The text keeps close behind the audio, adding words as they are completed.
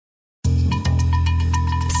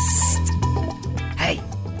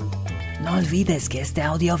olvides que este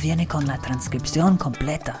audio viene con la transcripción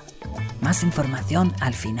completa. Más información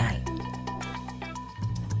al final.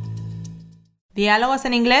 Diálogos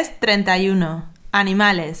en inglés 31.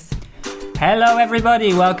 Animales. Hello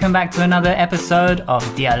everybody, welcome back to another episode of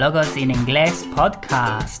Diálogos en Inglés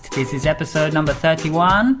podcast. This is episode number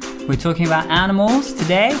 31. We're talking about animals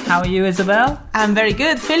today. How are you, Isabel? I'm very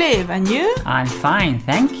good, Philip. And you? I'm fine,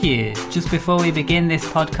 thank you. Just before we begin this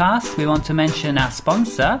podcast, we want to mention our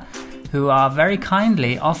sponsor, who are very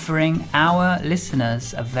kindly offering our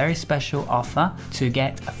listeners a very special offer to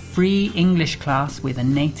get a free English class with a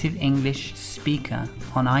native English speaker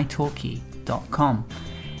on italki.com.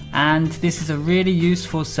 And this is a really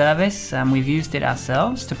useful service, and we've used it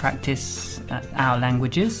ourselves to practice our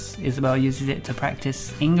languages. Isabel uses it to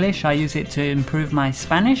practice English. I use it to improve my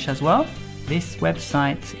Spanish as well. This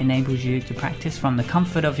website enables you to practice from the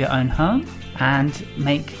comfort of your own home and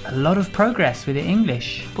make a lot of progress with your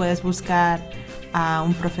English. Puedes buscar a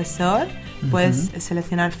un profesor, puedes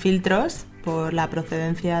seleccionar filtros por la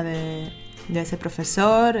procedencia de ese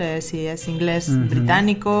profesor, si es inglés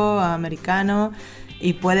británico, americano,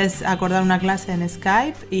 y puedes acordar una clase en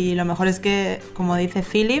Skype. Y lo mejor es que, como dice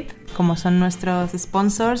Philip, como son nuestros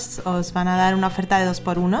sponsors, os van a dar una oferta de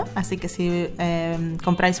 2x1, así que si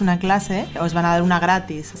compráis una clase, os van a dar una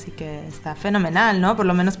gratis, así que está fenomenal, ¿no? Por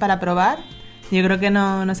lo menos para probar. Yo creo que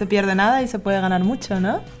no se pierde nada y se puede ganar mucho,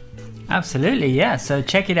 ¿no? Absolutely, yeah. So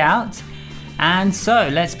check it out. And so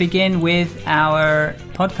let's begin with our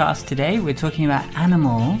podcast today. We're talking about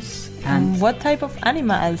animals. And what type of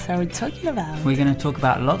animals are we talking about? We're going to talk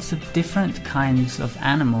about lots of different kinds of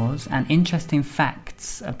animals and interesting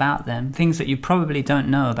facts about them, things that you probably don't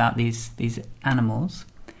know about these animals.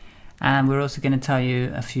 And we're also going to tell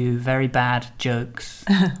you a few very bad jokes.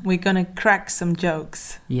 We're going to crack some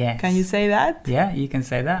jokes. Yes. Can you say that? Yeah, you can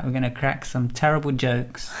say that. We're going to crack some terrible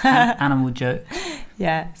jokes, animal jokes.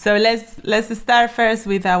 Yeah, so let's start first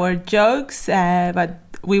with our jokes, but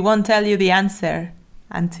we won't tell you the answer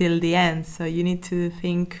until the end. So you need to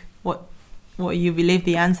think what you believe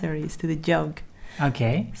the answer is to the joke.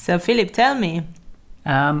 Okay. So Philip, tell me.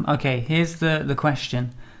 Okay, here's the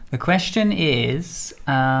question. The question is,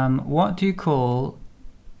 what do you call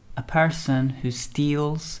a person who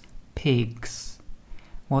steals pigs?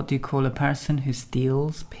 What do you call a person who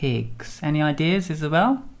steals pigs? Any ideas,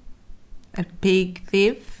 Isabel? A pig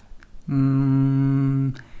thief?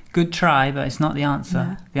 Good try, but it's not the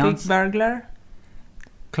answer. Yeah. Pig burglar?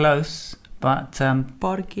 Close, but...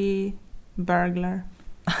 Porky burglar?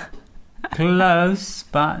 Close,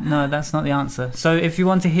 but no, that's not the answer. So if you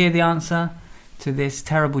want to hear the answer to this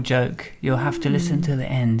terrible joke, you'll have to listen to the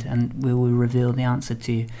end and we will reveal the answer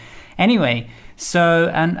to you. Anyway, so,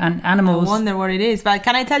 and animals... I wonder what it is, but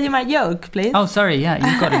can I tell you my joke, please? Oh, sorry, yeah,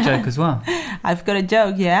 you've got a joke as well. I've got a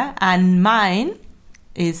joke, yeah, and mine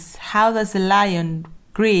is, how does a lion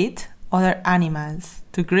greet other animals?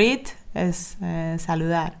 To greet is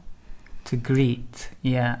saludar. To greet,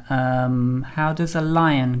 yeah. How does a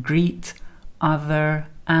lion greet other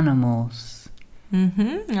animals?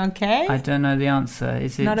 Okay. I don't know the answer.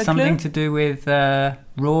 Is it Not something clue? to do with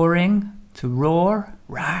roaring? To roar?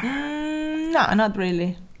 No, not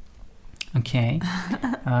really. Okay.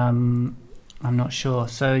 I'm not sure.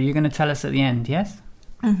 So you're going to tell us at the end, yes?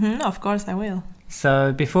 Of course I will.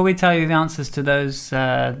 So before we tell you the answers to those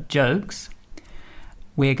jokes,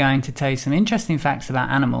 we're going to tell you some interesting facts about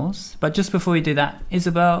animals. But just before we do that,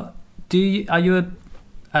 Isabel, are you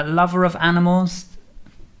a lover of animals?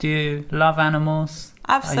 Do you love animals?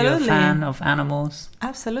 Absolutely. Are you a fan of animals?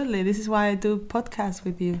 Absolutely. This is why I do podcasts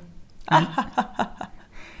with you.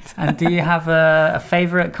 And do you have a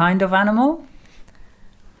favorite kind of animal?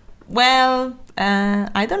 Well,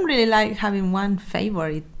 I don't really like having one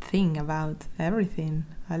favorite thing about everything.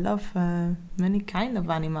 I love many kind of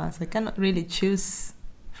animals. I cannot really choose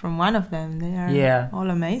from one of them. They are all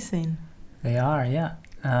amazing. They are, yeah.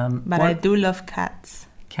 But I do love cats.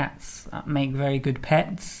 Cats make very good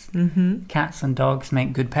pets. Cats and dogs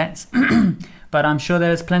make good pets. But I'm sure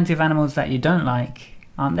there's plenty of animals that you don't like,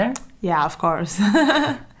 aren't there? Yeah, of course.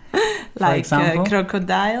 Like example?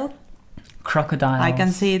 Crocodile. Crocodiles. I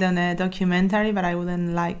can see it on a documentary, but I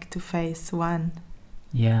wouldn't like to face one.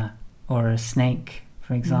 Yeah, or a snake,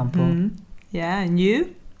 for example. Yeah, and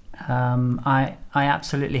you? I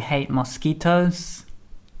absolutely hate mosquitoes.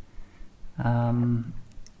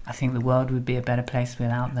 I think the world would be a better place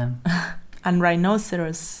without them. And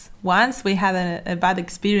rhinoceros. Once we had a bad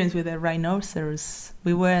experience with a rhinoceros.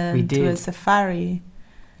 We went to a safari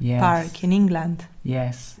park in England.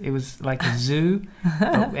 Yes, it was like a zoo,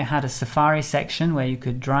 but it had a safari section where you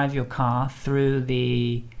could drive your car through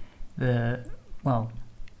the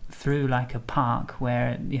through like a park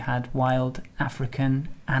where you had wild African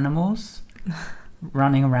animals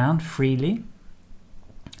running around freely.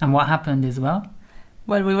 And what happened as well?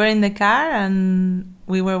 Well, we were in the car and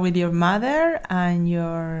we were with your mother and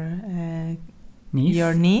your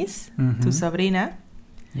niece, tu sobrina.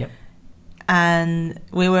 Yep. And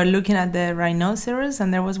we were looking at the rhinoceros,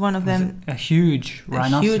 and there was one of them. A huge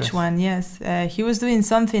rhinoceros. A huge one, yes. He was doing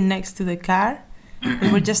something next to the car.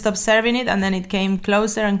 We were just observing it, and then it came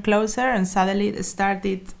closer and closer, and suddenly it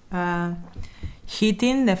started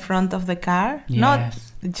hitting the front of the car. Yes. Not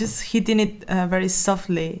just hitting it very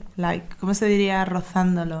softly, like, ¿cómo se diría?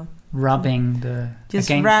 Rozándolo. Rubbing the... Just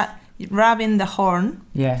rubbing the horn.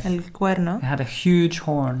 Yes. El cuerno. It had a huge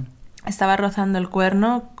horn. Estaba rozando el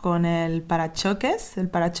cuerno con el parachoques. El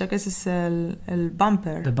parachoques es el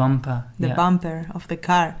bumper. The bumper. The bumper of the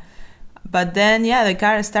car. But then, the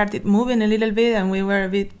car started moving a little bit and we were a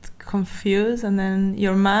bit confused. And then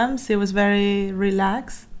your mom, she was very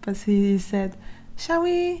relaxed. But she said, shall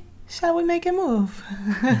we make a move?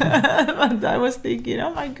 And I was thinking,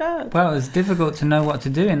 oh my God. Well, it was difficult to know what to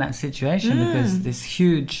do in that situation because this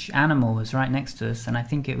huge animal was right next to us. And I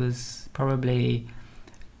think it was probably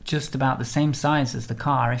just about the same size as the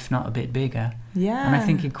car, if not a bit bigger. Yeah. And I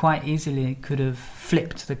think it quite easily could have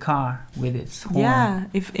flipped the car with its horn. Yeah.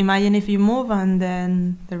 Imagine if you move and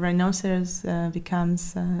then the rhinoceros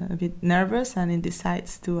becomes a bit nervous and it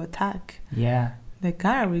decides to attack the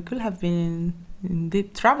car. We could have been in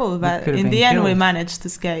deep trouble, but in the end we managed to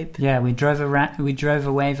escape. Yeah, we drove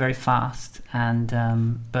away very fast, and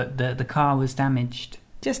but the car was damaged.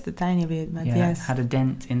 Just a tiny bit, but yes. Had a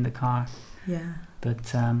dent in the car. Yeah.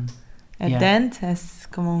 But el dent es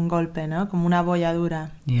como un golpe, ¿no? Como una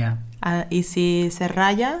bolladura. Yeah. Y si se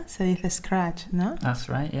raya, se dice scratch, ¿no? That's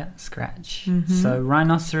right, yeah, scratch. So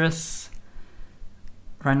rhinoceroses,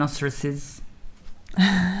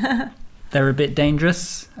 they're a bit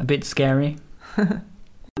dangerous, a bit scary.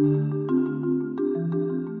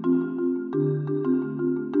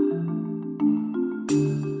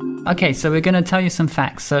 Okay, so we're going to tell you some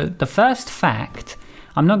facts. So the first fact,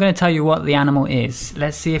 I'm not going to tell you what the animal is.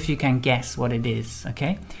 Let's see if you can guess what it is,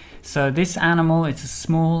 okay? So this animal, it's a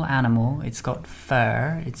small animal. It's got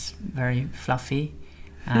fur. It's very fluffy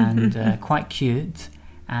and quite cute.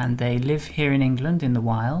 And they live here in England in the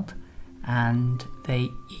wild. And they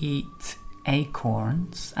eat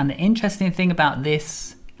acorns. And the interesting thing about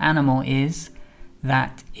this animal is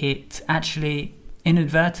that it actually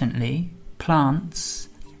inadvertently plants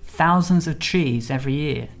thousands of trees every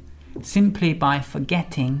year, simply by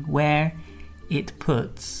forgetting where it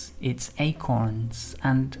puts its acorns.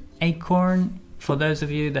 And acorn, for those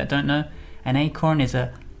of you that don't know, an acorn is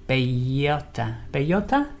a bellota.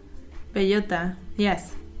 Bellota? Bellota,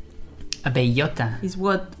 yes. A bellota. Is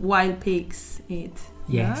what wild pigs eat.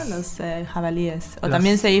 Yes. ¿No? Los jabalíes. O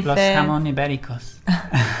también se dice... Los jamón ibéricos.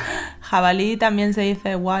 Jabalí también se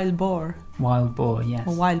dice wild boar. Wild boar, yes.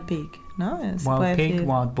 O wild pig, ¿no? Wild pig,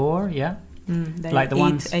 wild boar, yeah. They like the eat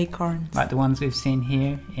ones, acorns. Like the ones we've seen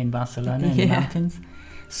here in Barcelona in the mountains.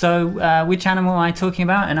 So which animal am I talking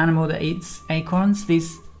about? An animal that eats acorns.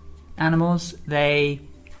 These animals, they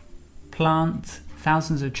plant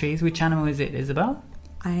thousands of trees. Which animal is it, Isabel?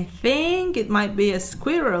 I think it might be a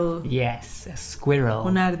squirrel. Yes, a squirrel.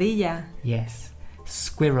 Una ardilla. Yes,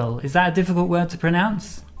 squirrel. Is that a difficult word to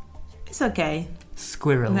pronounce? It's okay.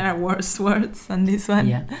 Squirrel. There are worse words than this one.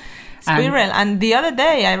 Yeah. Squirrel. And the other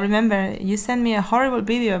day, I remember you sent me a horrible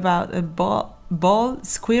video about a bald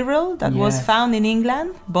squirrel that was found in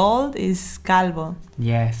England. Bald is calvo.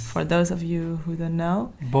 Yes. For those of you who don't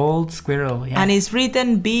know. Bald squirrel, yes. And it's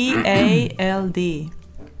written B-A-L-D.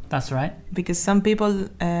 That's right. Because some people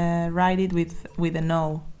write it with an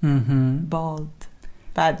O. Mm-hmm. Bald.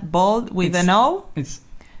 But bald with an O it's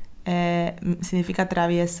significa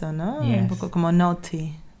travieso, ¿no? Yes. Un poco como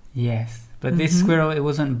naughty. Yes. But this squirrel, it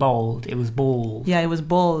wasn't bald, it was bald. Yeah, it was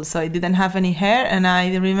bald, so it didn't have any hair. And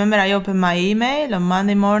I remember I opened my email on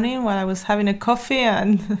Monday morning while I was having a coffee,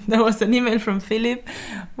 and there was an email from Philip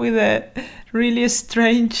with a really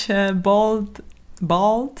strange bald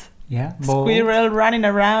squirrel running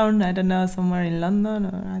around, I don't know, somewhere in London,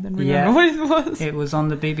 or I don't remember where it was. It was on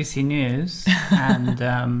the BBC News, and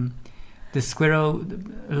the squirrel,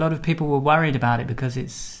 a lot of people were worried about it because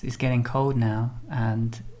it's getting cold now,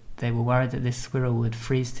 and they were worried that this squirrel would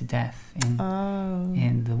freeze to death in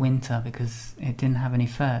the winter because it didn't have any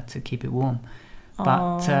fur to keep it warm.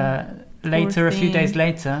 But later, a few days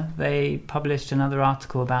later, they published another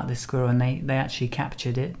article about this squirrel, and they actually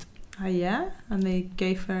captured it. Oh, yeah? And they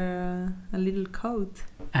gave her a little coat.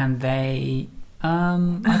 And they...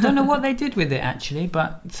 I don't know what they did with it, actually,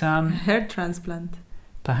 but... hair transplant.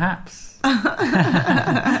 Perhaps.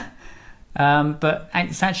 But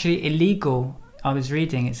it's actually illegal. I was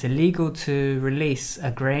reading it's illegal to release a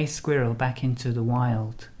grey squirrel back into the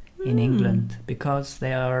wild in England because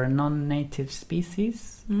they are a non-native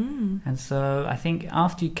species. And so I think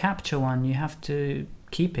after you capture one, you have to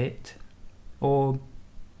keep it or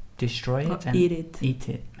destroy it and eat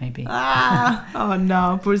it maybe. Oh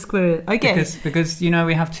no, poor squirrel. Okay. Because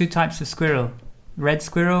we have two types of squirrel, red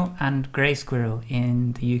squirrel and grey squirrel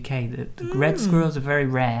in the UK. The red squirrels are very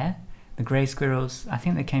rare. The grey squirrels, I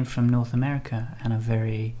think they came from North America and are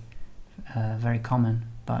very, very common,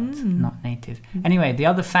 but not native. Anyway, the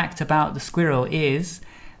other fact about the squirrel is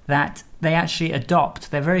that they actually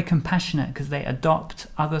adopt. They're very compassionate because they adopt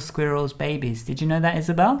other squirrels' babies. Did you know that,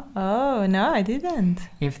 Isabel? Oh, no, I didn't.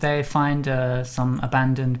 If they find some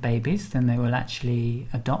abandoned babies, then they will actually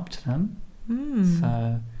adopt them.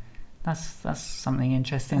 So that's something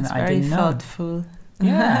interesting that I didn't know. Very thoughtful.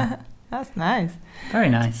 Yeah. That's nice. Very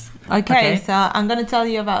nice. Okay, so I'm going to tell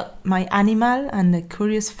you about my animal and the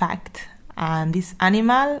curious fact. And this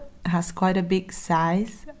animal has quite a big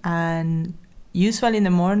size, and usually in the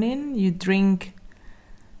morning you drink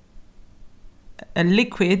a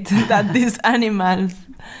liquid that these animals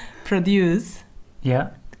produce. Yeah.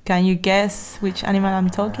 Can you guess which animal I'm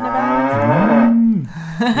talking about?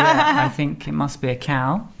 Yeah, I think it must be a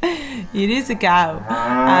cow. It is a cow.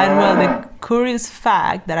 And well, the curious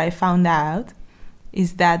fact that I found out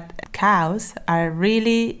is that cows are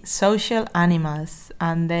really social animals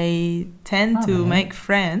and they tend to make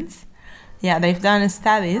friends. Yeah, they've done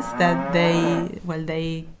studies that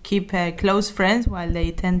they keep close friends while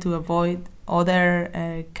they tend to avoid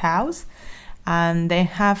other cows, and they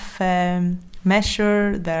have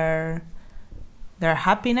measured their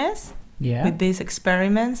happiness with these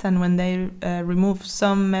experiments. And when they remove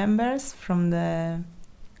some members from the,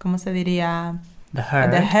 ¿cómo se diría? The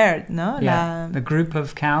herd. The herd, no? Yeah. The group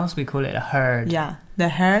of cows, we call it a herd. Yeah, the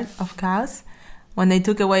herd of cows. When they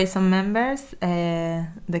took away some members,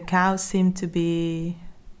 the cows seemed to be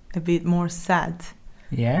a bit more sad.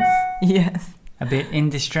 Yes? Yes. A bit in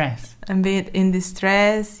distress. A bit in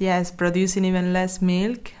distress, yes, producing even less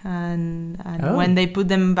milk. And when they put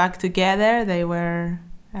them back together, they were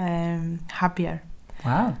happier.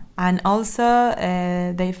 Wow. And also,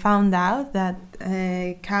 they found out that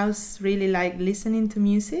cows really like listening to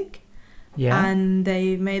music. Yeah. And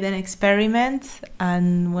they made an experiment,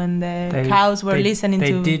 and when the cows were listening to...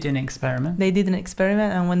 They did an experiment. They did an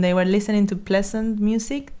experiment, and when they were listening to pleasant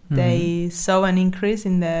music, they saw an increase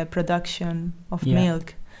in the production of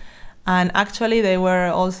milk. And actually, they were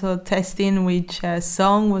also testing which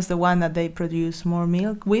song was the one that they produced more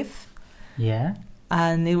milk with. Yeah.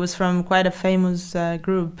 And it was from quite a famous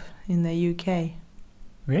group in the UK.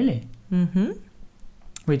 Really? Mm-hmm.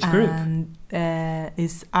 Which group? And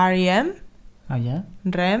it's R.E.M. Oh, yeah?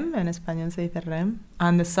 REM, en español se dice REM.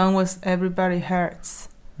 And the song was Everybody Hurts.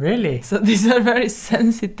 Really? So these are very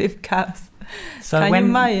sensitive cows. So Can you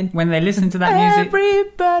imagine? When they listen to that music...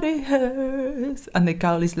 Everybody hurts. And the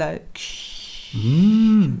cow is like...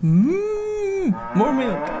 more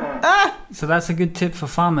milk. So that's a good tip for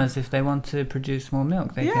farmers if they want to produce more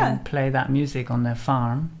milk. They can play that music on their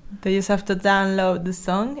farm. They just have to download the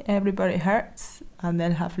song Everybody Hurts, and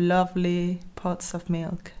they'll have lovely pots of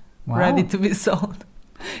milk ready to be sold.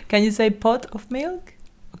 Can you say pot of milk?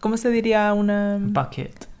 ¿Cómo se diría una...?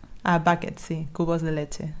 Bucket. Bucket, sí. Cubos de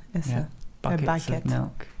leche. Eso. Yeah. Buckets of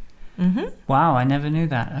milk. Mm-hmm. Wow, I never knew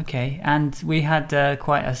that. Okay. And we had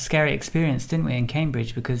quite a scary experience, didn't we, in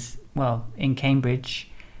Cambridge? Because, well, in Cambridge,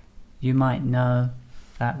 you might know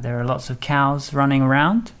that there are lots of cows running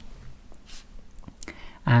around.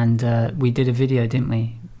 And we did a video, didn't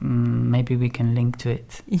we? Maybe we can link to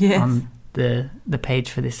it on the page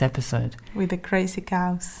for this episode. With the crazy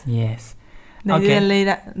cows. Yes. They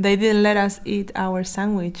didn't let us eat our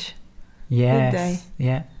sandwich. Yes. Did they?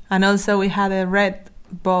 Yeah. And also we had a red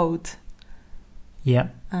boat. Yeah.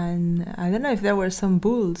 And I don't know if there were some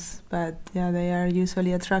bulls, but yeah, they are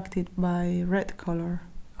usually attracted by red color.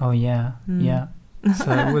 Oh, yeah. Yeah.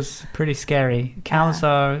 So it was pretty scary. Cows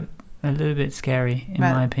are a little bit scary, in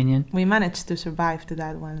my opinion. We managed to survive to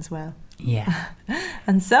that one as well. Yeah.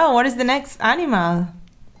 And so, what is the next animal?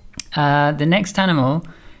 The next animal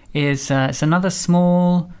is it's another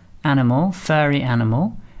small animal, furry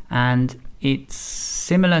animal, and it's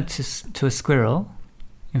similar to a squirrel.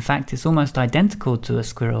 In fact, it's almost identical to a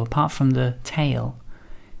squirrel, apart from the tail.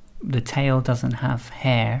 The tail doesn't have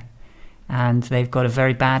hair, and they've got a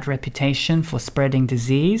very bad reputation for spreading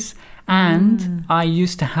disease. And I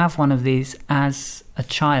used to have one of these as a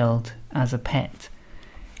child, as a pet.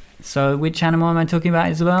 So which animal am I talking about,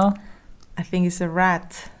 Isabel? I think it's a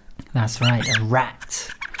rat. That's right, a rat.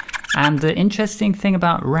 And the interesting thing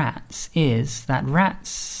about rats is that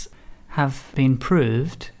rats have been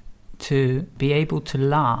proved to be able to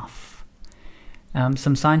laugh.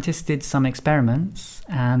 Some scientists did some experiments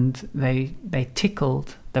and they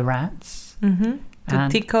tickled the rats. Mm-hmm. To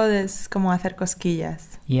tickle es como hacer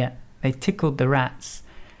cosquillas. Yeah, they tickled the rats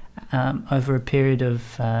over a period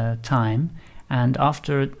of time. And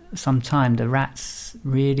after some time, the rats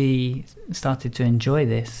really started to enjoy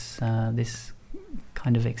this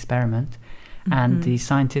kind of experiment. Mm-hmm. And the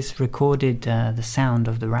scientists recorded the sound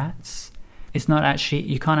of the rats. It's not actually,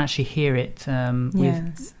 you can't actually hear it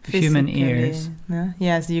with human ears. No?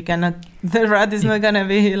 Yes, you cannot, the rat is not going to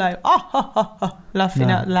be like,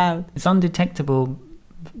 laughing out loud. It's undetectable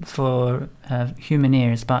for human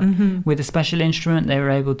ears, but with a special instrument, they were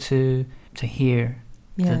able to hear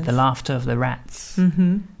the laughter of the rats.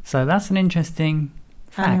 Mm-hmm. So that's an interesting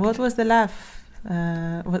fact. And what was the laugh?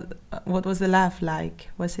 What was the laugh like?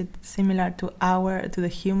 Was it similar to the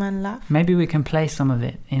human laugh? Maybe we can play some of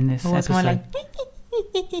it in this episode. More like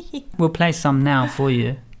we'll play some now for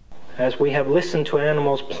you. As we have listened to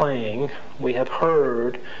animals playing, we have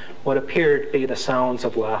heard what appeared to be the sounds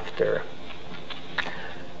of laughter.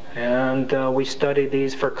 And we studied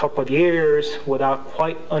these for a couple of years without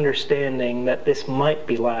quite understanding that this might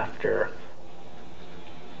be laughter.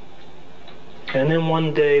 And then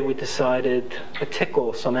one day we decided to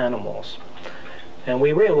tickle some animals. And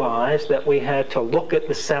we realized that we had to look at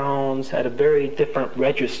the sounds at a very different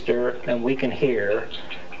register than we can hear.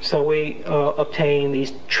 So we obtained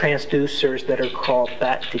these transducers that are called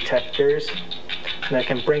bat detectors that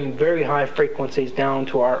can bring very high frequencies down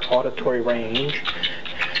to our auditory range.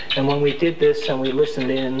 And when we did this and we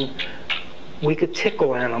listened in, we could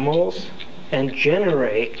tickle animals and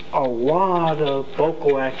generate a lot of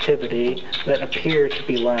vocal activity that appeared to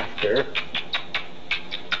be laughter.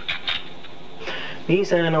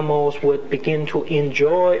 These animals would begin to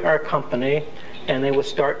enjoy our company, and they would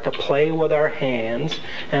start to play with our hands,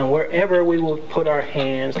 and wherever we would put our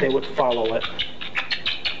hands, they would follow it.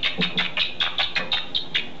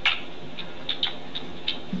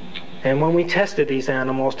 And when we tested these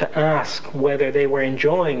animals to ask whether they were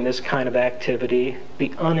enjoying this kind of activity,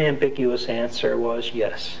 the unambiguous answer was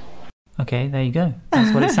yes. Okay, there you go.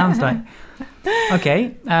 That's what it sounds like.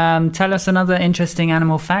 Okay, tell us another interesting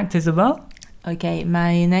animal fact, Isabel. Okay,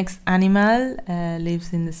 my next animal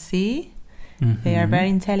lives in the sea. Mm-hmm. They are very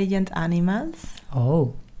intelligent animals.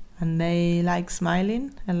 Oh. And they like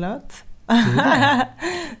smiling a lot.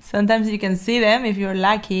 Sometimes you can see them if you're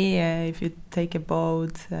lucky, if you take a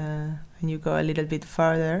boat and you go a little bit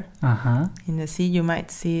further in the sea, you might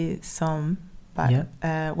see some. But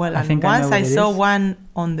once I saw one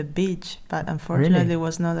on the beach, but unfortunately it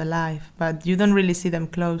was not alive. But you don't really see them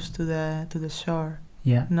close to the shore.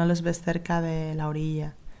 Yeah. No los ves cerca de la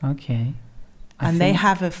orilla. Okay. And they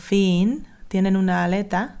have a fin, tienen una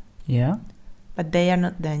aleta. Yeah. But they are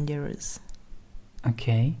not dangerous.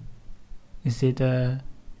 Okay. Is it a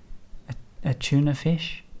tuna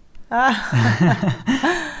fish? They're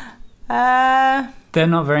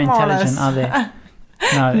not very intelligent, are they?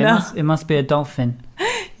 No, it must be a dolphin.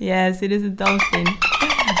 Yes, it is a dolphin.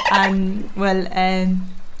 And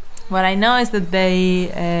what I know is that they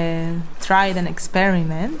tried an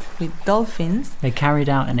experiment with dolphins. They carried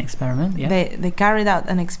out an experiment, yeah? They carried out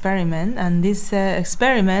an experiment, and this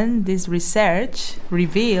research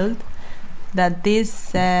revealed that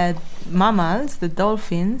these mammals, the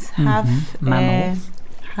dolphins, the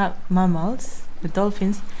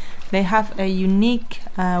dolphins, they have a unique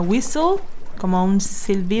whistle, como un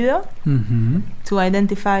silbido, to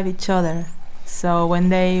identify each other. So when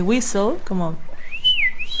they whistle, como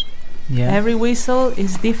every whistle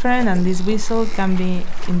is different, and this whistle can be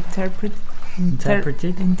interpreted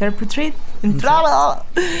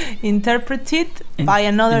by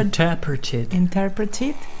another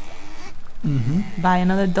by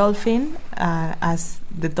another dolphin as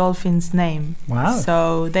the dolphin's name. Wow.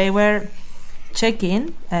 So they were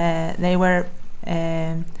checking, they were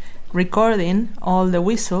recording all the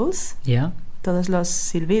whistles, todos los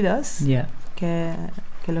silbidos que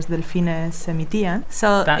los delfines emitían.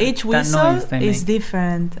 So each whistle is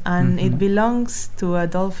different, and it belongs to a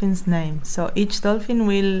dolphin's name. So each dolphin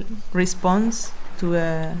will respond to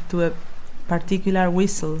a particular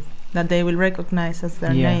whistle that they will recognize as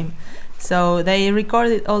their name. So they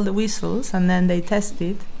recorded all the whistles, and then they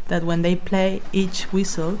tested that when they play each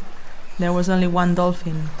whistle, there was only one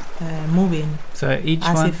dolphin moving. So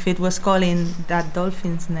if it was calling that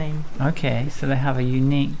dolphin's name. Okay, so they have a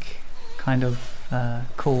unique kind of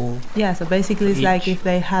call. Yeah, so basically it's like if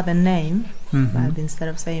they had a name, But instead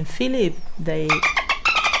of saying Philip, they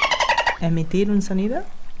emitir un sonido.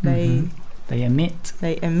 They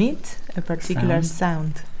emit a particular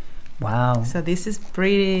sound. Wow. So this is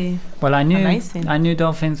pretty amazing. I knew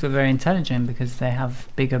dolphins were very intelligent because they have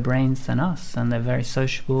bigger brains than us, and they're very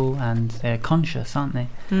sociable and they're conscious, aren't they?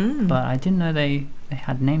 But I didn't know they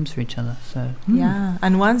had names for each other. So yeah.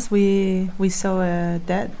 And once we saw a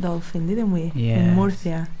dead dolphin, didn't we? Yes. In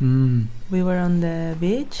Murcia. We were on the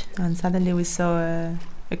beach and suddenly we saw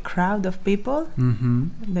a crowd of people.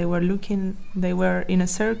 They were in a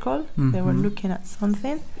circle. They were looking at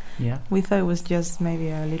something. Yeah. We thought it was just maybe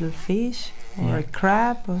a little fish or a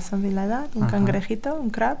crab or something like that. Un cangrejito,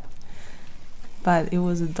 un crab. But it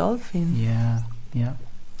was a dolphin. Yeah.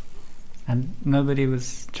 And nobody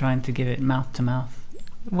was trying to give it mouth to mouth.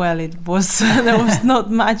 Well, it was there was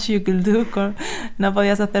not much you could do. No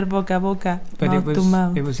podías hacer boca a boca, but mouth to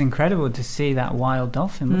mouth. It was incredible to see that wild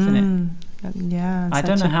dolphin, wasn't it? Yeah. I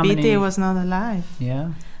don't know how many. Pity it was not alive.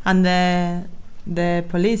 Yeah. And the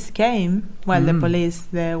police came. Well, the police,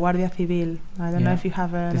 the Guardia Civil. I don't know if you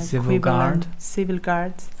have an equivalent. Civil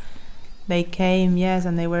guards. They came, yes,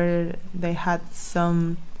 and they had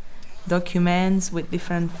some documents with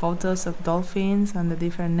different photos of dolphins and the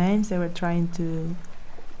different names. They were trying to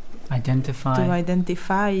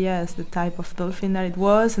identify, yes, the type of dolphin that it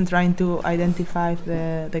was, and trying to identify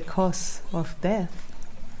the cause of death.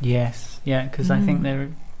 Yes, yeah, because I think they're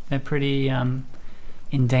pretty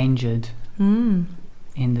endangered in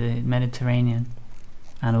the Mediterranean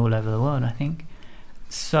and all over the world, I think.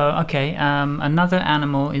 So, okay, another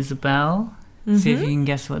animal, Isabel. See if you can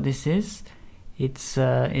guess what this is.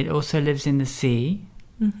 It also lives in the sea.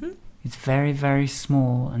 It's very, very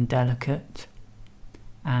small and delicate.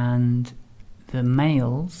 And the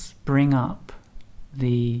males bring up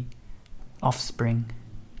the offspring.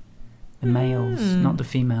 The males, not the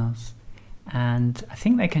females. And I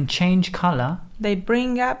think they can change colour. They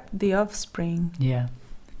bring up the offspring. Yeah.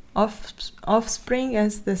 Offspring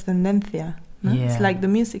is descendencia. No? Yeah. It's like the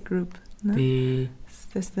music group. No? It's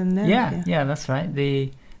descendencia. Yeah, that's right.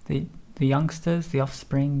 The youngsters, the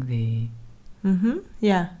offspring, the...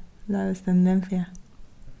 Yeah, la descendencia.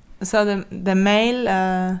 So the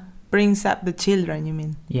male brings up the children, you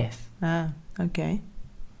mean? Yes. Ah, okay.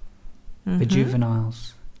 The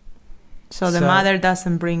juveniles. So the mother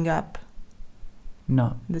doesn't bring up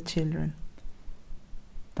the children.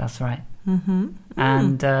 That's right.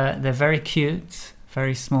 And they're very cute,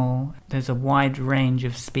 very small. There's a wide range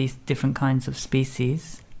of different kinds of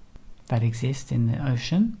species that exist in the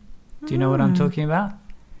ocean. Do you know what I'm talking about?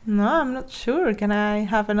 No, I'm not sure. Can I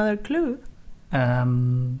have another clue?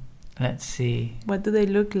 Let's see. What do they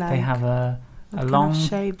look like? They have a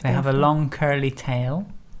long curly tail.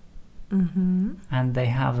 And they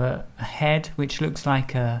have a head which looks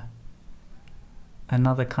like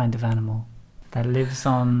another kind of animal that lives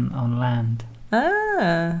on land.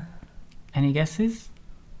 Ah. Any guesses?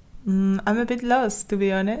 I'm a bit lost, to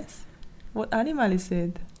be honest. What animal is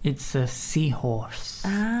it? It's a seahorse.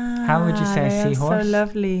 Ah, how would you say a seahorse? So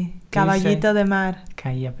lovely. Caballito de mar.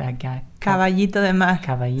 Caballito de mar.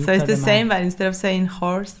 So it's the same, but instead of saying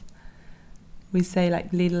horse, we say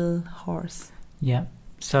like little horse. Yeah.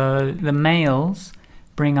 So the males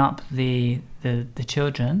bring up the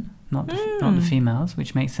children, not the females,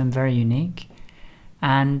 which makes them very unique.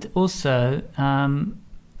 And also,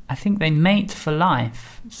 I think they mate for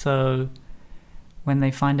life. So when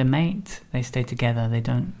they find a mate, they stay together. They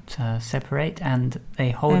don't separate, and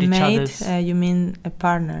they hold each other's... you mean a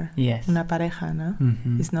partner? Yes. Una pareja, no?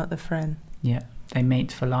 It's not a friend. Yeah. They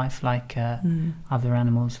mate for life like other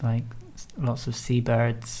animals, like lots of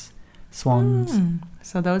seabirds, swans.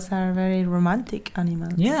 So those are very romantic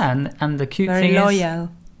animals. Yeah, and the cute thing is... Very loyal.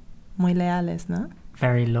 Muy leales, no?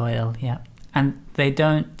 Very loyal, yeah. And they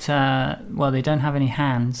don't, they don't have any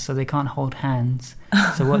hands, so they can't hold hands.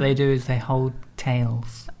 So what they do is they hold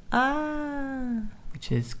tails. Ah.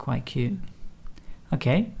 Which is quite cute.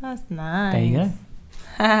 Okay. That's nice. There you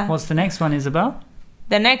go. What's the next one, Isabel?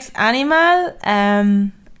 The next animal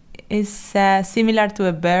is similar to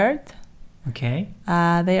a bird. Okay.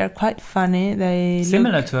 They are quite funny. They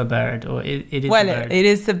similar to a bird, or it is a bird? Well, it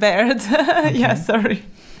is a bird. Okay. Yeah, sorry.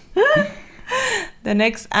 The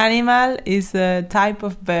next animal is a type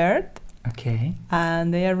of bird. Okay.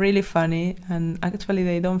 And they are really funny, and actually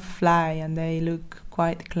they don't fly, and they look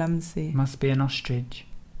quite clumsy. Must be an ostrich.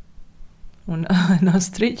 An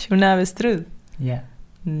ostrich? Un avestruz? Yeah.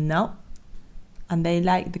 No. And they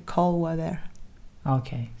like the cold weather.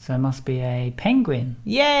 Okay, so it must be a penguin.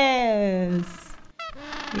 Yes!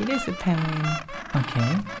 It is a penguin.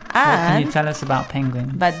 Okay. What can you tell us about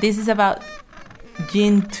penguins? But this is about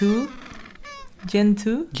gene 2.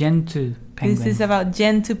 Gentoo. Gentoo penguin. This is about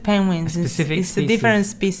Gentoo penguins. A specific it's species. a different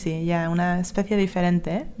species. Yeah, una especie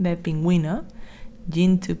diferente de pingüino.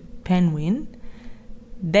 Gentoo penguin.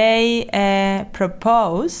 They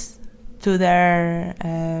propose to their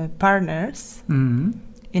partners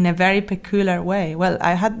in a very peculiar way. Well,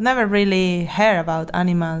 I had never really heard about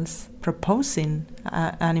animals proposing.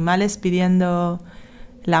 Animales pidiendo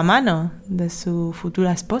la mano de su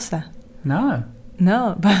futura esposa.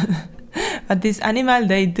 No, but this animal,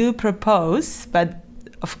 they do propose, but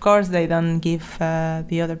of course they don't give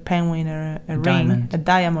the other penguin a ring, a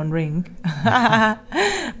diamond ring.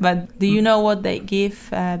 But do you know what they give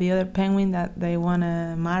the other penguin that they want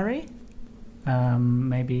to marry?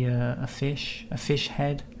 Maybe a fish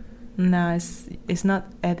head. No, it's not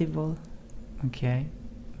edible. Okay,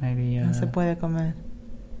 maybe. No se puede comer.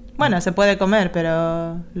 Bueno, se puede comer,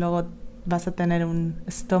 pero luego vas a tener un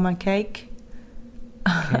stomachache.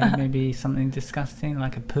 Okay, maybe something disgusting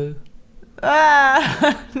like a poo.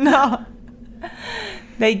 No.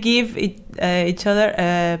 They give each other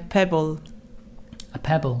a pebble. A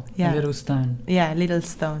pebble, yeah. A little stone. Yeah, a little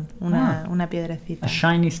stone, una piedrecita. A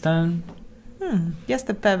shiny stone. Just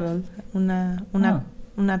a pebble, una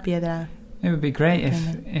piedra. It would be great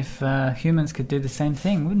if humans could do the same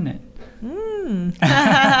thing, wouldn't it?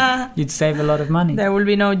 You'd save a lot of money. There will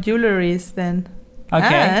be no jewelries then.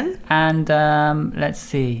 Okay, and let's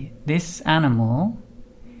see. This animal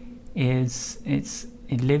it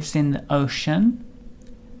lives in the ocean,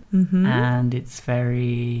 and it's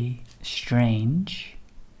very strange.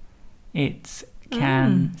 It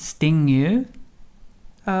can sting you.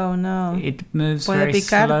 Oh no! It moves Puede very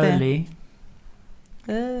picarte. slowly,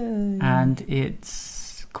 and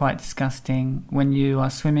it's quite disgusting. When you are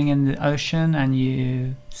swimming in the ocean and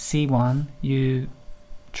you see one, you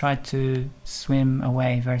try to swim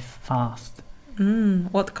away very fast.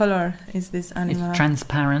 What color is this animal? It's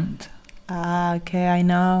transparent. Okay, I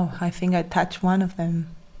know. I think I touched one of them.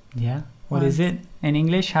 Yeah. What is it in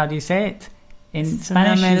English? How do you say it? In It's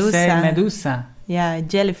Spanish, una you say medusa. medusa. Yeah, a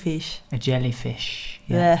jellyfish. A jellyfish.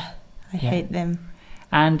 Yeah. Ugh, I hate them.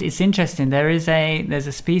 And it's interesting. There's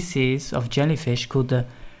a species of jellyfish called the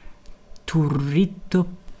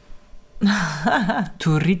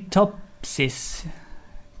Turritopsis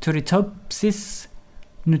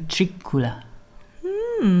nutricula.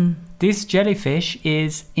 This jellyfish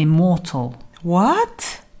is immortal.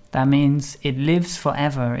 What? That means it lives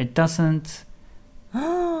forever. It doesn't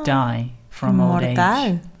die from old age.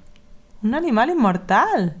 Un animal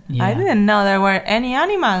immortal. Yeah. I didn't know there were any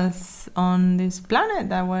animals on this planet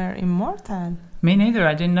that were immortal. Me neither.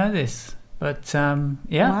 I didn't know this. But Wow.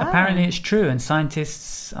 apparently it's true, and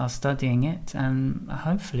scientists are studying it, and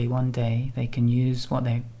hopefully one day they can use what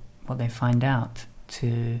they find out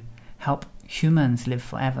to help humans live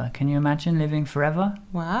forever. Can you imagine living forever?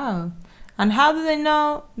 Wow. And how do they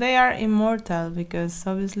know they are immortal? Because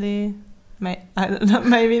obviously, I don't know,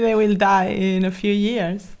 maybe they will die in a few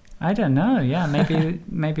years. I don't know. Yeah,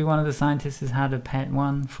 maybe one of the scientists has had a pet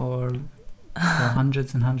one for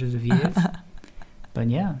hundreds and hundreds of years. But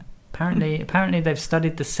yeah, apparently they've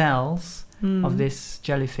studied the cells of this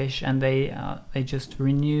jellyfish, and they just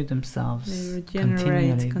renew themselves. They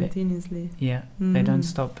regenerate continuously. They don't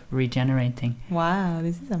stop regenerating. Wow,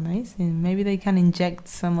 this is amazing. Maybe they can inject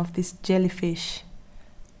some of this jellyfish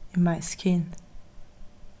in my skin,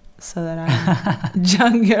 so that I'm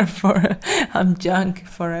I'm young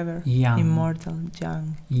forever. Young. Immortal,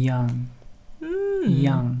 young. Young,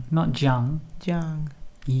 not young. Young.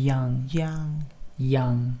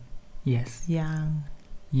 Young. Yes. Young.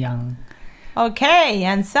 Okay,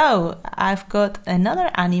 and so I've got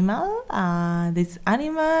another animal. This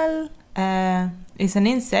animal is an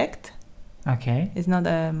insect. Okay. It's not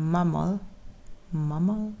a mammal. A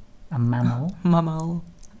mammal. Mammal.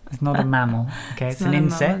 It's not a mammal. Okay, it's an not a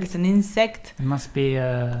insect. mammal, it's an insect. It must be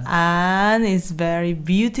a... And it's very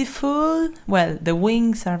beautiful. Well, the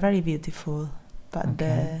wings are very beautiful, but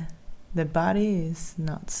Okay. the body is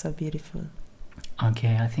not so beautiful.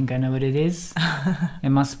 Okay, I think I know what it is. It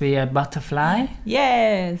must be a butterfly.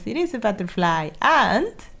 Yes, it is a butterfly.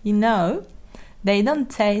 And, they don't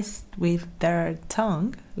taste with their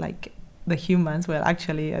tongue like the humans. Well,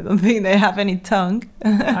 actually, I don't think they have any tongue.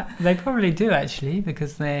 They probably do, actually,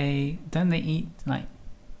 because they eat like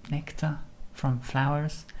nectar from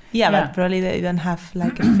flowers. Yeah, but probably they don't have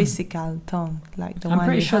like a physical tongue like the one I'm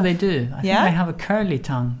pretty we sure have. they do. I think Yeah? they have a curly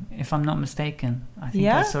tongue, if I'm not mistaken. I think I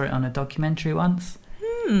Yeah? saw it on a documentary once.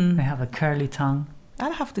 They have a curly tongue.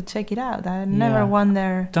 I'll have to check it out. I never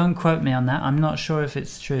wonder. Don't quote me on that. I'm not sure if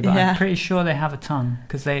it's true, but I'm pretty sure they have a tongue,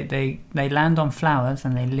 because they land on flowers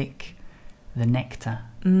and they lick the nectar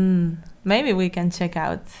Maybe we can check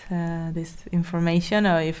out this information,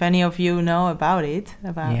 or if any of you know about it,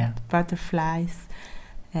 about butterflies.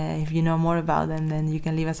 If you know more about them, then you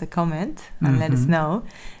can leave us a comment and let us know.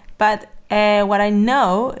 But what I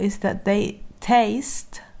know is that they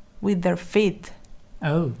taste with their feet.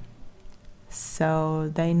 Oh.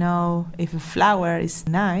 So they know if a flower is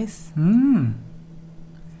nice.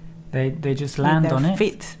 They just land on it.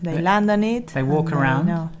 Feet. They land on it. They walk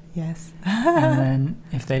around. Yes. And then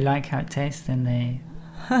if they like how it tastes, then they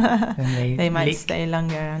they might stay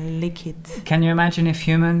longer and lick it. Can you imagine if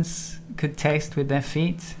humans could taste with their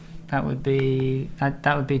feet? That would be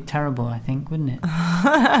terrible, I think, wouldn't it?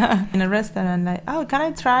 In a restaurant, like, oh, can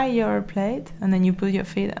I try your plate? And then you put your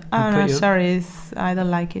feet. Oh no, sorry, I don't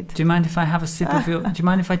like it. Do you mind if I have a sip of your? Do you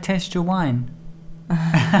mind if I taste your wine?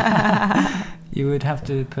 You would have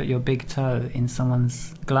to put your big toe in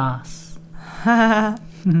someone's glass.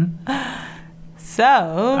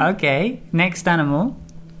 So. Okay, next animal.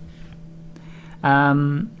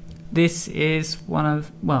 This is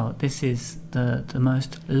this is the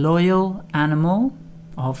most loyal animal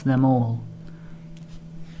of them all.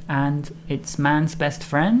 And it's man's best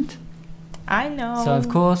friend. I know. So, of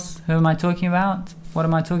course, who am I talking about? What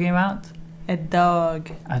am I talking about? A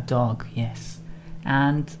dog. A dog, yes.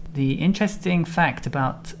 And the interesting fact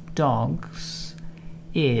about dogs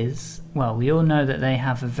is, well, we all know that they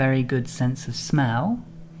have a very good sense of smell.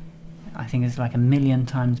 I think it's like 1,000,000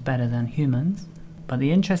 times better than humans. But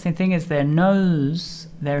the interesting thing is their nose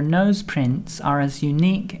prints are as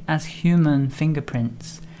unique as human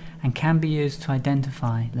fingerprints and can be used to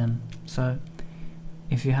identify them. So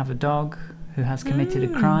if you have a dog who has committed a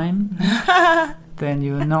crime, then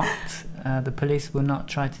you will not, the police will not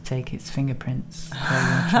try to take its fingerprints. They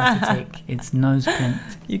will try to take its nose print.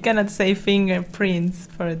 You cannot say fingerprints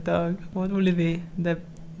for a dog. What will it be?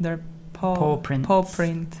 Their paw print. Paw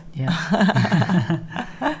print. Yeah.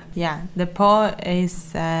 Yeah, the paw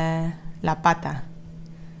is la pata.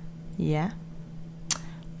 Yeah.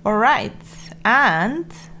 All right.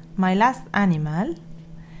 And my last animal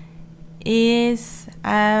is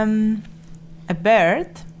a bird.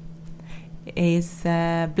 It's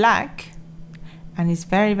black and it's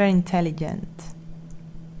very, very intelligent.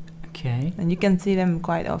 Okay. And you can see them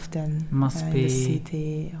quite often Must be in the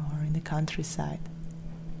city or in the countryside.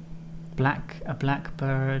 A black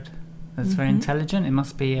bird that's very intelligent. It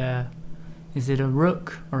must be is it a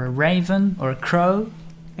rook or a raven or a crow?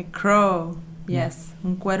 A crow, yes.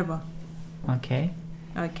 Un cuervo. Okay.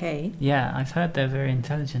 Okay. Yeah, I've heard they're very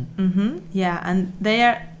intelligent. Yeah, and they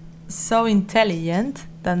are so intelligent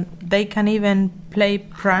that they can even play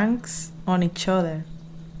pranks on each other.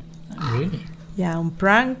 Really? Yeah, un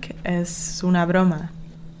prank es una broma.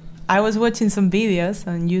 I was watching some videos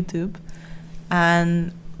on YouTube,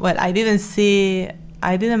 and well, I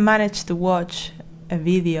didn't manage to watch a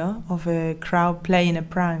video of a crow playing a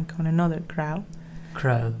prank on another crow.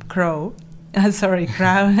 Crow. Sorry,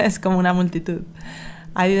 crow es como una multitud.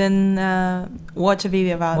 I didn't watch a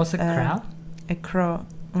video about... What's a crow? A crow.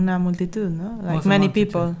 Una multitud, no? Like What's many a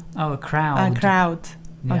people. Oh, a crowd. A crowd.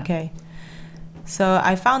 Yeah. Okay. So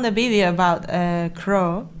I found a video about a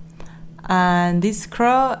crow, and this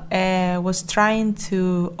crow was trying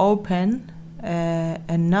to open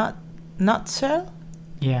a nutshell.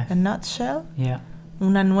 Yes. A nutshell. Yeah.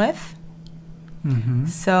 Una nuez.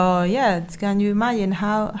 So yeah, can you imagine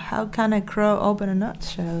how can a crow open a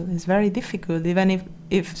nutshell? It's very difficult, even if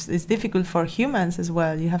it's difficult for humans as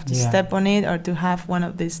well. You have to step on it or to have one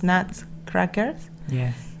of these nut crackers.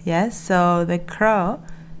 Yes. Yes. So the crow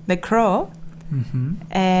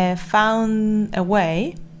found a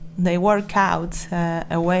way. They work out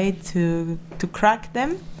a way to crack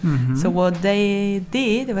them. So what they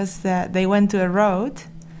did was that they went to a road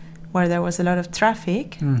where there was a lot of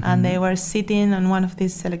traffic, and they were sitting on one of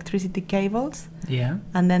these electricity cables. Yeah.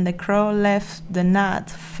 And then the crow left the nut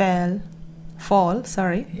fall.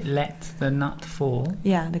 Sorry. It let the nut fall.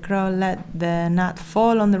 Yeah, the crow let the nut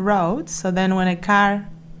fall on the road. So then when a car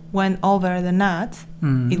went over the nut,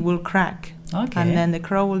 it will crack. Okay. And then the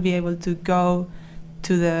crow will be able to go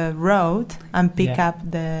to the road and pick up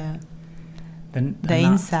the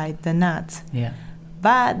inside, the nut. Yeah.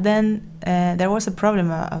 But then there was a problem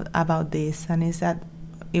about this, and is that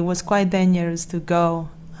it was quite dangerous to go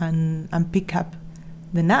and pick up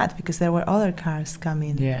the nut because there were other cars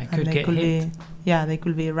coming. Yeah, it could get hit. They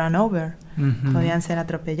could be run over. Podían ser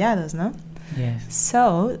atropellados, no? Yes.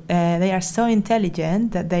 So they are so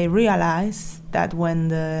intelligent that they realize that when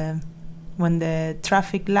the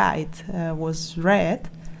traffic light was red,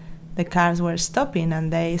 the cars were stopping,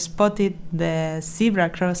 and they spotted the zebra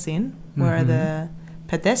crossing where the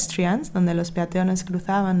pedestrians, donde los peatones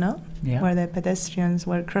cruzaban, ¿no? Yeah. Where the pedestrians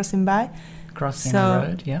were crossing by. Crossing So- the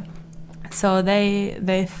road, yeah. So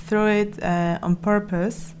they threw it on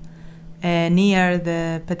purpose near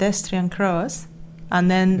the pedestrian cross, and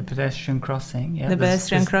The then pedestrian crossing, yeah. The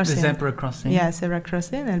pedestrian crossing. The zebra crossing. zebra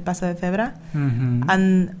crossing, el paso de cebra. Mm-hmm.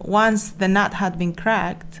 And once the nut had been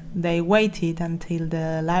cracked, they waited until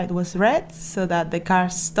the light was red so that the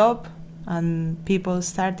cars stopped and people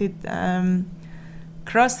started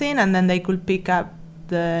crossing, and then they could pick up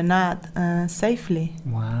the nut safely.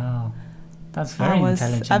 Wow. That's very I was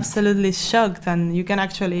intelligent. absolutely shocked, and you can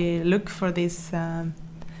actually look for this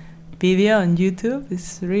video on YouTube.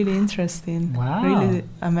 It's really interesting. Wow. Really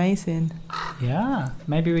amazing. Yeah.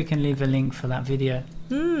 Maybe we can leave a link for that video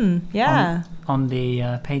Yeah. on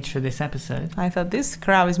the page for this episode. I thought this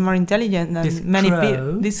crow is more intelligent than This many crow?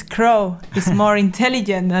 people. This crow is more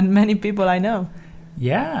intelligent than many people I know.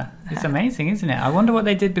 Yeah. It's amazing, isn't it? I wonder what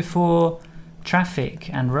they did before traffic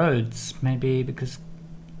and roads. Maybe because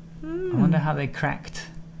I wonder how they cracked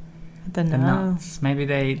I don't the know. nuts. Maybe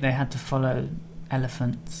they had to follow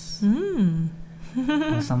elephants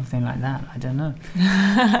or something like that. I don't know.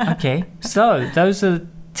 Okay, so those are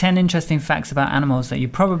 10 interesting facts about animals that you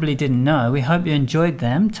probably didn't know. We hope you enjoyed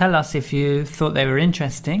them. Tell us if you thought they were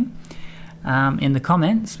interesting in the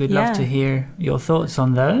comments. We'd love Yeah. to hear your thoughts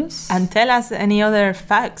on those. And tell us any other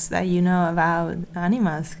facts that you know about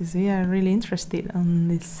animals, because we are really interested on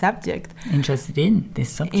this subject. Interested in this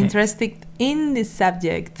subject. Interested in this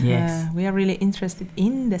subject. Yes. We are really interested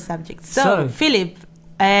in the subject. So- So Philip,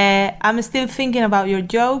 I'm still thinking about your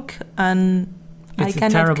joke, and I It's a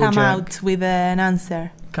cannot terrible come joke. out with an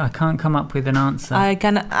answer. I can't come up with an answer. I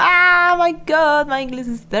can. My God, my English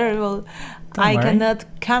is terrible. Don't I worry. cannot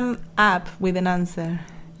come up with an answer.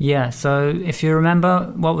 Yeah, so if you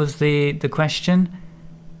remember, what was the question?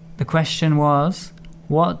 The question was,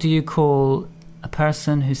 what do you call a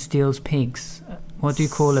person who steals pigs? What do you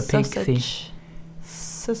call a pig thief?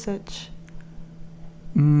 Sausage.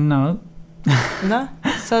 No, No?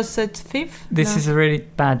 Sausage thief? this No. is a really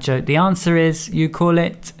bad joke. The answer is, you call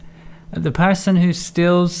it, the person who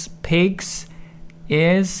steals pigs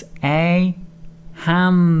is a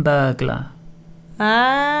hamburglar.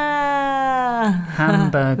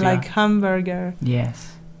 Hamburglar. Like hamburger.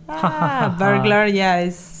 Yes. Burglar, yeah,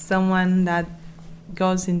 is someone that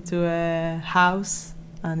goes into a house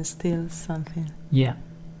and steals something. Yeah.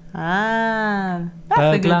 That's a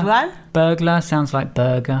Burglar. good one. Burglar sounds like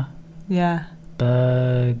burger. Yeah,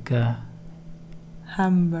 Burger.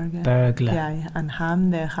 hamburger. Burglar. Yeah, and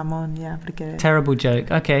ham de jamón, yeah, porque... Terrible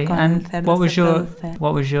joke. Okay, Con and el cerdo what was se your produce.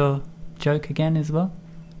 what was your joke again as well?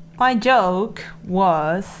 My joke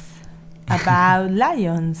was about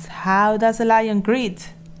lions. How does a lion greet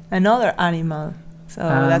another animal? So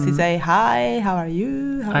does he say, hi, how are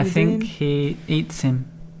you? How are I you think doing? he eats him.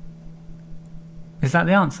 Is that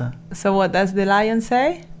the answer? So what does the lion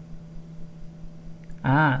say?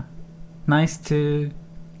 Nice to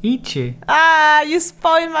eat you. You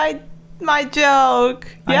spoiled my joke.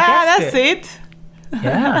 I Yeah, guessed that's it.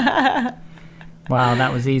 Yeah. Wow,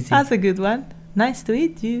 that was easy. That's a good one. Nice to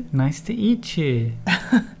eat you. Nice to eat you.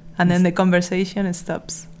 And then the conversation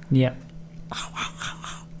stops. Yeah.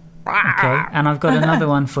 Okay, and I've got another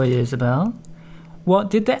one for you, Isabel. What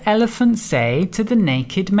did the elephant say to the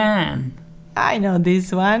naked man? I know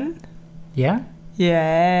this one. Yeah?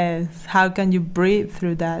 Yes. How can you breathe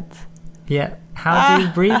through that? Yeah. How do you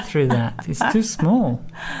breathe through that? It's too small.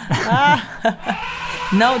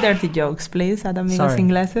 No dirty jokes, please, at amigos Sorry.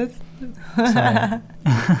 ingleses. Sorry.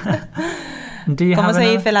 Do you ¿Cómo have se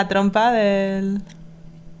another? dice la trompa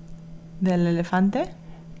del elefante?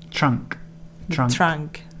 Trunk. The Trunk.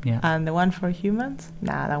 Trunk. Yeah. And the one for humans?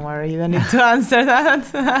 Nah, don't worry, you don't need to answer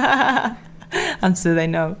that. I'm sure they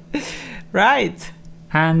know. Right.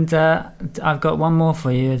 And I've got one more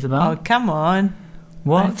for you, Isabel. Oh, come on.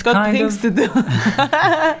 What I've got kind things of to do.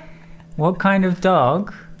 what kind of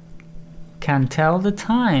dog can tell the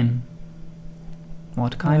time?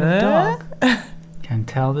 What kind of dog can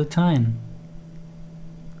tell the time?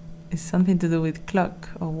 It's something to do with clock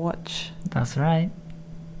or watch. That's right.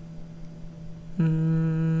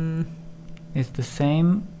 It's the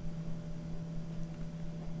same.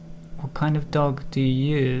 What kind of dog do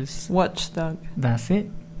you use? Watchdog. That's it.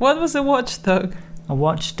 What was a watchdog? A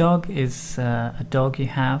watchdog is a dog you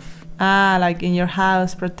have. Like in your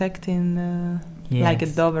house protecting, like a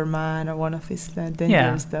Yes. Doberman or one of these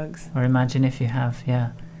dangerous dogs. Or imagine if you have,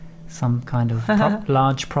 some kind of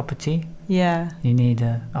large property. Yeah. You need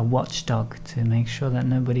a watchdog to make sure that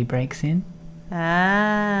nobody breaks in.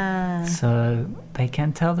 So they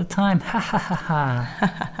can tell the time. Ha ha ha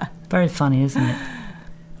ha. Very funny, isn't it?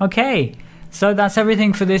 Okay, so that's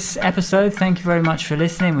everything for this episode. Thank you very much for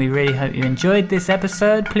listening. We really hope you enjoyed this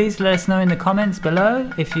episode. Please let us know in the comments below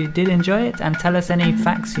if you did enjoy it, and tell us any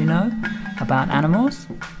facts you know about animals.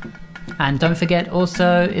 And don't forget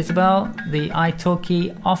also, Isabel, the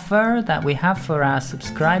italki offer that we have for our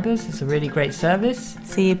subscribers. It's a really great service.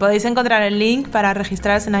 Sí, podéis encontrar el link para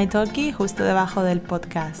registraros en italki justo debajo del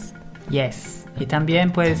podcast. Yes. Y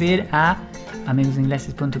también puedes ir a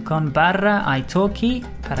amigosingleses.com/italki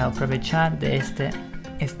para aprovechar de esta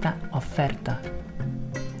oferta.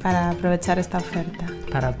 Para aprovechar esta oferta.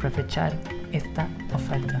 Para aprovechar esta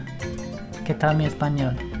oferta. ¿Qué tal mi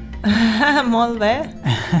español? Molt bé.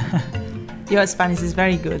 Your Spanish is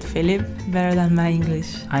very good, Philip. Better than my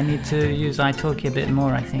English. I need to use italki a bit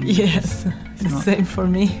more, I think. Yes, same for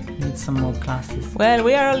me. Need some more classes. Well,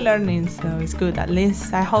 we are all learning, so it's good. At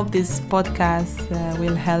least I hope this podcast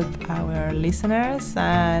will help our listeners,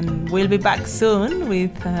 and we'll be back soon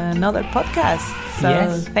with another podcast. So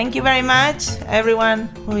yes. Thank you very much, everyone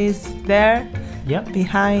who is there. Yep.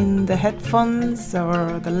 Behind the headphones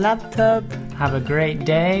or the laptop. Have a great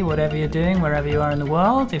day, whatever you're doing, wherever you are in the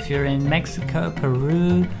world. If you're in Mexico,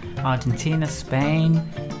 Peru, Argentina, Spain,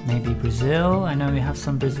 maybe Brazil. I know we have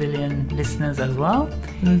some Brazilian listeners as well.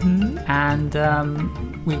 Mm-hmm. And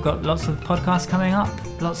we've got lots of podcasts coming up,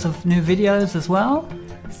 lots of new videos as well.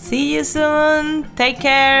 See you soon. Take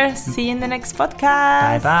care. See you in the next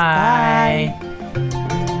podcast. Bye-bye. Bye.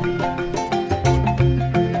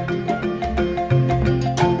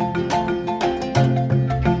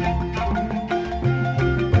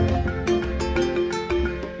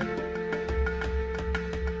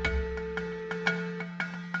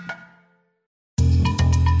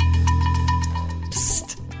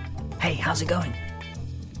 Hey, how's it going?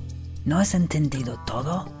 ¿No has entendido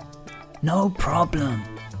todo? No problem.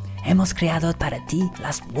 Hemos creado para ti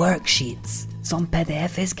las worksheets. Son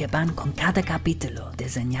PDFs que van con cada capítulo,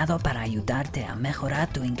 diseñado para ayudarte a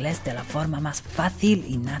mejorar tu inglés de la forma más fácil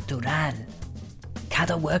y natural.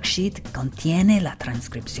 Cada worksheet contiene la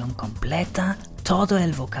transcripción completa, todo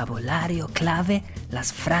el vocabulario clave,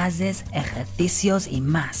 las frases, ejercicios y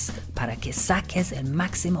más, para que saques el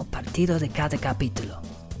máximo partido de cada capítulo.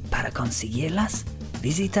 Para conseguirlas,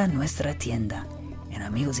 visita nuestra tienda en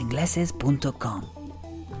amigosingleses.com.